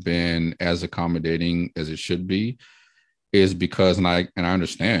not been as accommodating as it should be is because, and I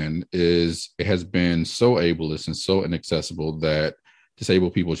understand, is it has been so ableist and so inaccessible that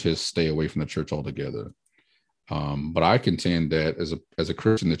disabled people just stay away from the church altogether. But I contend that as a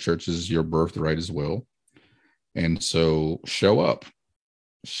Christian, the church is your birthright as well. And so show up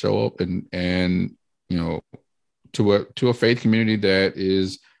and to a faith community that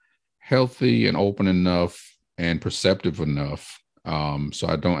is healthy and open enough and perceptive enough. So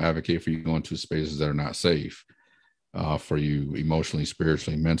I don't advocate for you going to spaces that are not safe for you emotionally,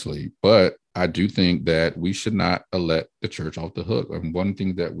 spiritually, mentally. But I do think that we should not let the church off the hook. And one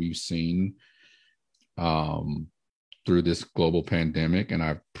thing that we've seen through this global pandemic, and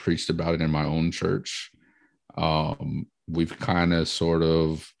I've preached about it in my own church, we've kind of sort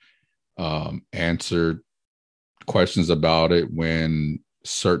of answered questions about it when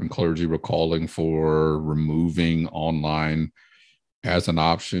certain clergy were calling for removing online as an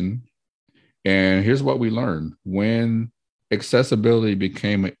option. And here's what we learned. When accessibility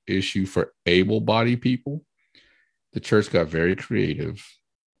became an issue for able-bodied people, the church got very creative,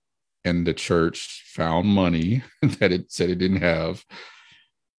 and the church found money that it said it didn't have.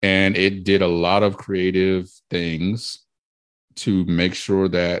 And it did a lot of creative things to make sure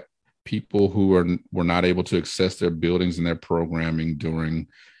that people who were not able to access their buildings and their programming during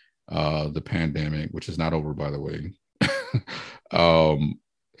the pandemic, which is not over, by the way,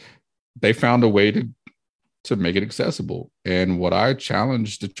 they found a way to make it accessible. And what I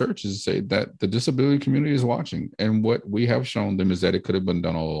challenge the church is to say that the disability community is watching, and what we have shown them is that it could have been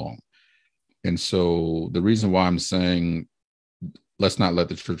done all along. And so the reason why I'm saying let's not let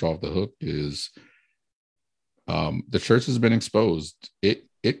the church off the hook is the church has been exposed.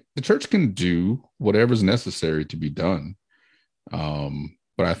 The church can do whatever's necessary to be done.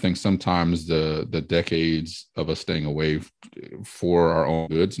 But I think sometimes the decades of us staying away for our own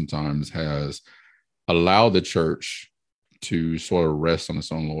good sometimes has allowed the church to sort of rest on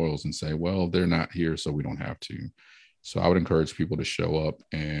its own laurels and say, well, they're not here, so we don't have to. So I would encourage people to show up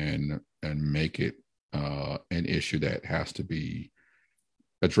and make it an issue that has to be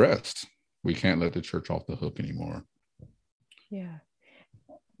addressed. We can't let the church off the hook anymore. Yeah.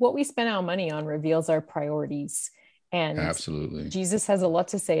 What we spend our money on reveals our priorities. And absolutely, Jesus has a lot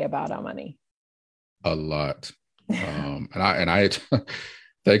to say about our money. A lot. And I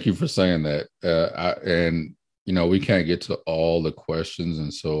thank you for saying that. We can't get to all the questions.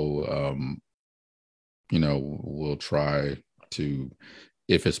 And so, we'll try to,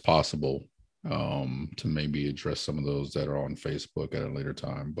 if it's possible, to maybe address some of those that are on Facebook at a later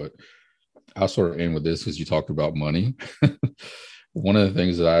time. But I'll sort of end with this because you talked about money. One of the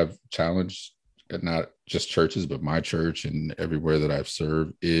things that I've challenged, and not just churches, but my church and everywhere that I've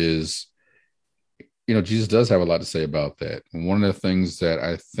served, is, Jesus does have a lot to say about that. And one of the things that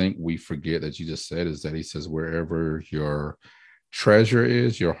I think we forget that Jesus said is that he says, wherever your treasure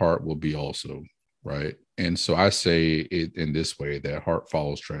is, your heart will be also, right? And so I say it in this way, that heart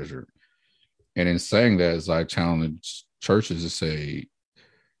follows treasure. And in saying that, as I challenge churches to say,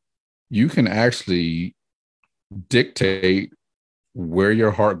 you can actually dictate where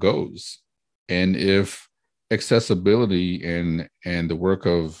your heart goes. And if accessibility and the work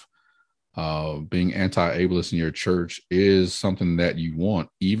of being anti-ableist in your church is something that you want,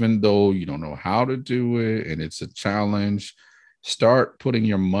 even though you don't know how to do it and it's a challenge, start putting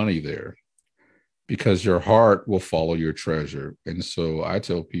your money there, because your heart will follow your treasure. And so I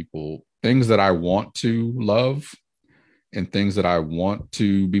tell people, things that I want to love and things that I want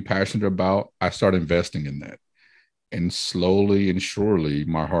to be passionate about, I start investing in that. And slowly and surely,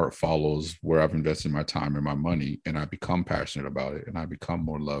 my heart follows where I've invested my time and my money, and I become passionate about it, and I become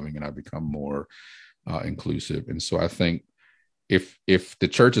more loving, and I become more inclusive. And so I think if the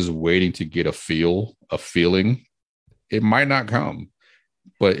church is waiting to get a feeling, it might not come.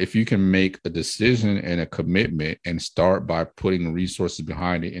 But if you can make a decision and a commitment and start by putting resources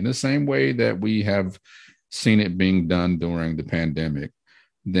behind it in the same way that we have seen it being done during the pandemic,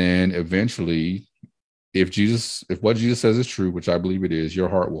 then eventually, if what Jesus says is true, which I believe it is, your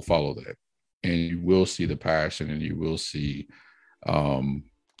heart will follow that, and you will see the passion, and you will see,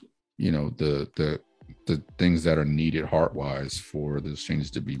 the things that are needed heart-wise for those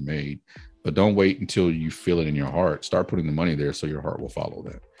changes to be made. But don't wait until you feel it in your heart. Start putting the money there so your heart will follow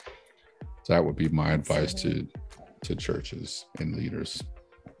that. So that would be my advice to churches and leaders.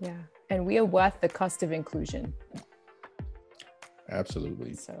 Yeah, and we are worth the cost of inclusion.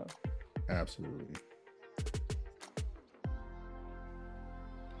 Absolutely. So, absolutely.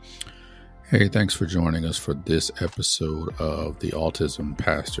 Hey, thanks for joining us for this episode of the Autism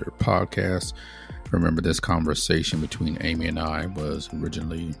Pastor podcast. Remember, this conversation between Amy and I was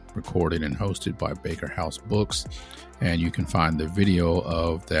originally recorded and hosted by Baker House Books, and you can find the video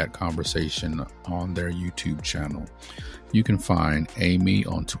of that conversation on their YouTube channel. You can find Amy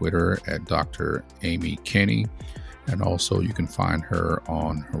on Twitter at Dr. Amy Kenny, and also you can find her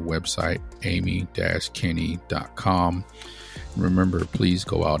on her website, amy-kenny.com. Remember, please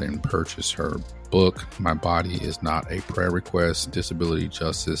go out and purchase her book, My Body Is Not a Prayer Request, Disability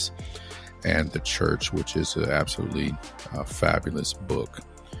Justice, and the Church, which is an absolutely fabulous book.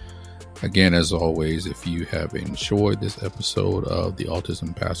 Again, as always, if you have enjoyed this episode of the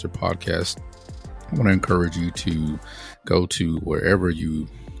Autism Pastor podcast, I want to encourage you to go to wherever you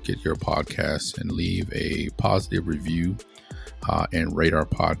get your podcasts and leave a positive review and rate our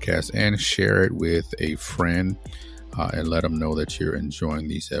podcast and share it with a friend. And let them know that you're enjoying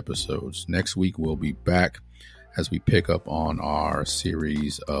these episodes. Next week, we'll be back as we pick up on our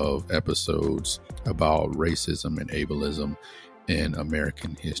series of episodes about racism and ableism in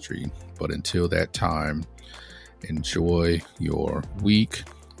American history. But until that time, enjoy your week,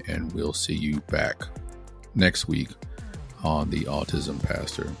 and we'll see you back next week on the Autism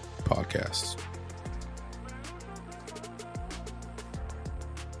Pastor podcast.